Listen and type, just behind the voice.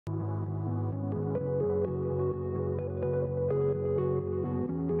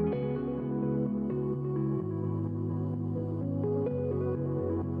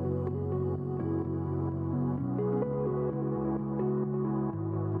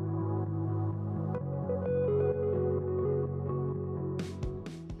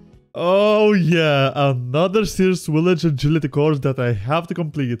Oh yeah, another Sears Village agility course that I have to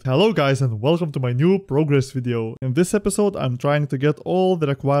complete. Hello guys and welcome to my new progress video. In this episode I'm trying to get all the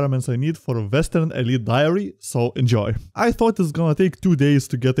requirements I need for Western Elite Diary, so enjoy. I thought it's gonna take 2 days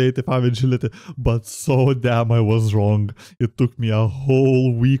to get 85 agility, but so damn I was wrong. It took me a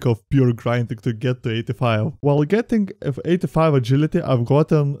whole week of pure grinding to get to 85. While getting 85 agility I've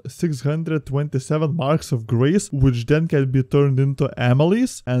gotten 627 marks of grace, which then can be turned into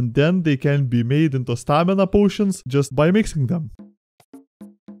amelies, and then they can be made into stamina potions just by mixing them.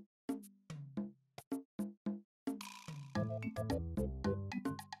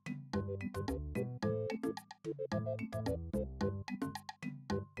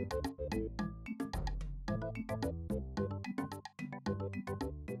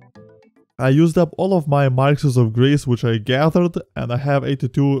 I used up all of my marks of grace which I gathered, and I have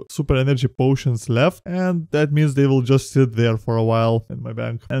 82 super energy potions left, and that means they will just sit there for a while in my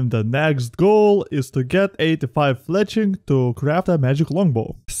bank. And the next goal is to get 85 fletching to craft a magic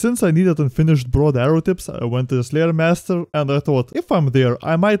longbow. Since I needed unfinished broad arrow tips, I went to the Slayer Master, and I thought if I'm there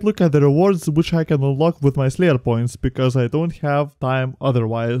I might look at the rewards which I can unlock with my Slayer points, because I don't have time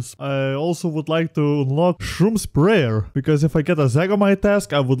otherwise. I also would like to unlock Shroom Sprayer, because if I get a Zagomite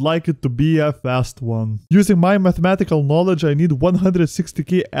task I would like it to be a fast one. Using my mathematical knowledge I need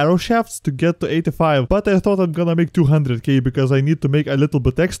 160k arrow shafts to get to 85, but I thought I'm gonna make 200k because I need to make a little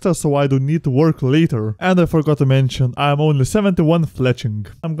bit extra so I don't need to work later. And I forgot to mention, I'm only 71 fletching.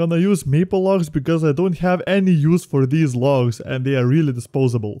 I'm gonna use maple logs because I don't have any use for these logs and they are really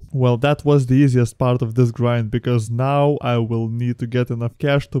disposable. Well, that was the easiest part of this grind, because now I will need to get enough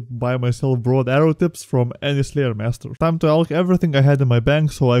cash to buy myself broad arrow tips from any Slayer Master. Time to alch everything I had in my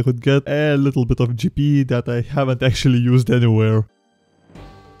bank so I could get a little bit of GP that I haven't actually used anywhere.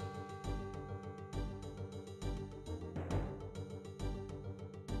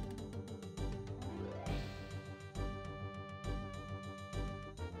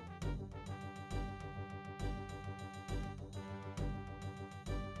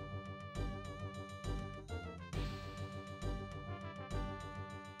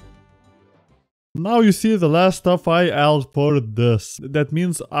 Now you see the last stuff I alched for this. That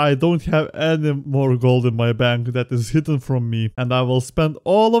means I don't have any more gold in my bank that is hidden from me, and I will spend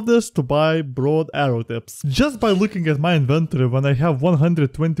all of this to buy broad arrow tips. Just by looking at my inventory, when I have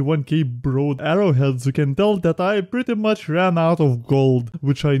 121k broad arrowheads, you can tell that I pretty much ran out of gold,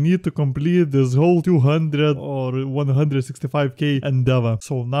 which I need to complete this whole 200 or 165k endeavor.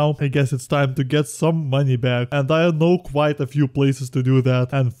 So now I guess it's time to get some money back, and I know quite a few places to do that.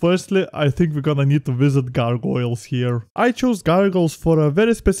 And firstly, I think we're gonna need to visit gargoyles here. I chose gargoyles for a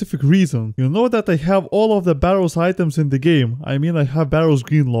very specific reason. You know that I have all of the Barrows items in the game. I mean, I have Barrows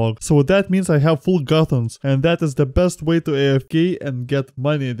green log, so that means I have full Guthans, and that is the best way to AFK and get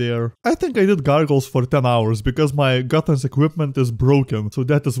money there. I think I did gargoyles for 10 hours because my Guthans equipment is broken, so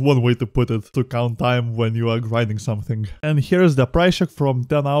that is one way to put it, to count time when you are grinding something. And here is the price check from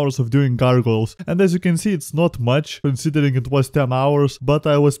 10 hours of doing gargoyles, and as you can see it's not much considering it was 10 hours, but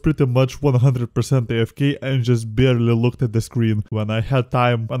I was pretty much 100% AFK and just barely looked at the screen when I had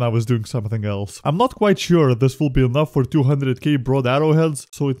time when I was doing something else. I'm not quite sure this will be enough for 200k broad arrowheads,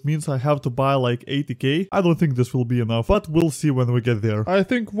 so it means I have to buy like 80k. I don't think this will be enough, but we'll see when we get there. I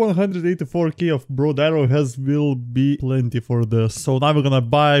think 184k of broad arrowheads will be plenty for this. So now we're gonna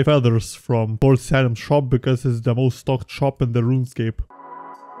buy feathers from Port Salem's shop because it's the most stocked shop in the RuneScape.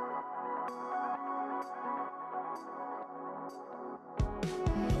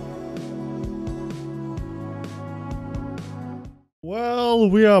 Well,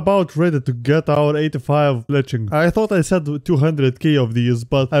 we are about ready to get our 85 fletching. I thought I said 200k of these,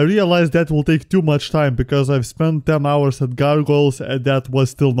 but I realized that will take too much time because I've spent 10 hours at gargoyles and that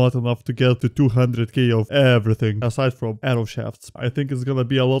was still not enough to get to 200k of everything, aside from arrow shafts. I think it's gonna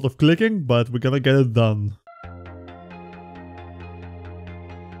be a lot of clicking, but we're gonna get it done.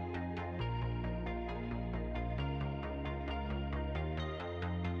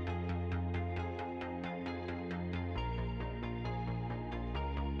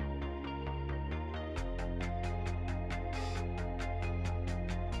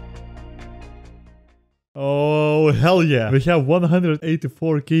 Oh, hell yeah. We have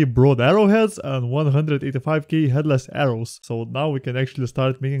 184k broad arrowheads and 185k headless arrows. So now we can actually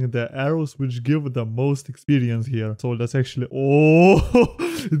start making the arrows which give the most experience here. So let's actually... Oh,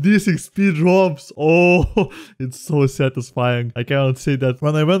 these XP drops. Oh, it's so satisfying. I cannot say that.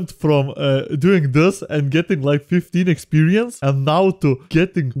 When I went from doing this and getting like 15 experience and now to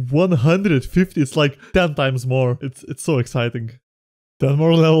getting 150, it's like 10 times more. It's so exciting. 10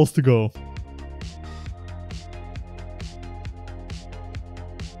 more levels to go.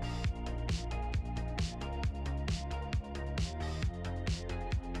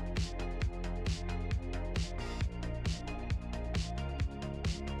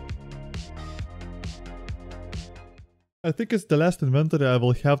 I think it's the last inventory I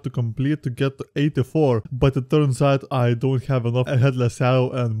will have to complete to get to 84, but it turns out I don't have enough headless arrow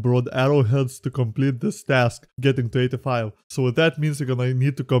and broad arrowheads to complete this task, getting to 85. So that means we're gonna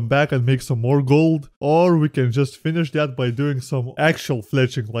need to come back and make some more gold, or we can just finish that by doing some actual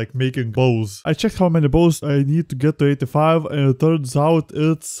fletching, like making bows. I checked how many bows I need to get to 85, and it turns out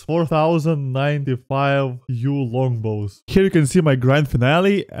it's 4095 yew longbows. Here you can see my grand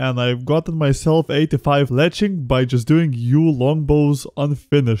finale, and I've gotten myself 85 fletching by just doing yew longbows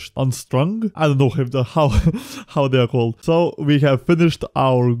unfinished, unstrung. I don't know if how they are called. So we have finished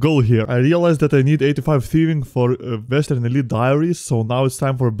our goal here. I realized that I need 85 thieving for Western Elite Diaries, so now it's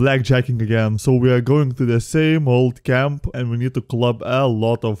time for blackjacking again. So we are going to the same old camp, and we need to club a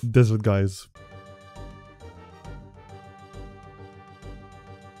lot of desert guys.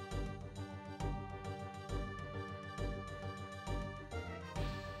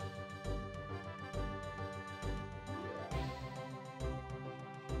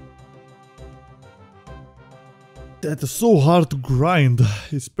 That is so hard to grind,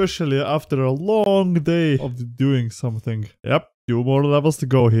 especially after a long day of doing something. Yep, 2 more levels to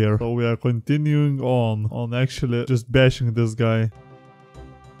go here. So we are continuing on actually just bashing this guy.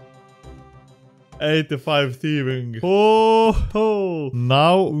 85 thieving. Oh.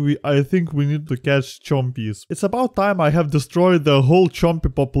 Now I think we need to catch chompies. It's about time. I have destroyed the whole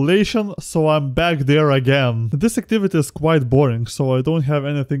chompy population, so I'm back there again. This activity is quite boring, so I don't have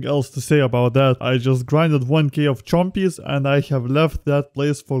anything else to say about that. I just grinded 1k of chompies and I have left that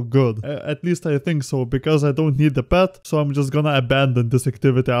place for good. At least I think so, because I don't need the pet, so I'm just gonna abandon this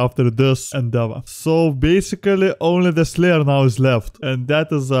activity after this endeavor. So basically only the Slayer now is left, and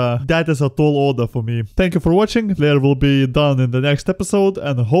that is a tall order for me. Thank you for watching. Slayer will be done in the next episode,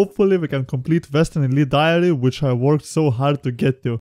 and hopefully we can complete Western Elite Diary, which I worked so hard to get to.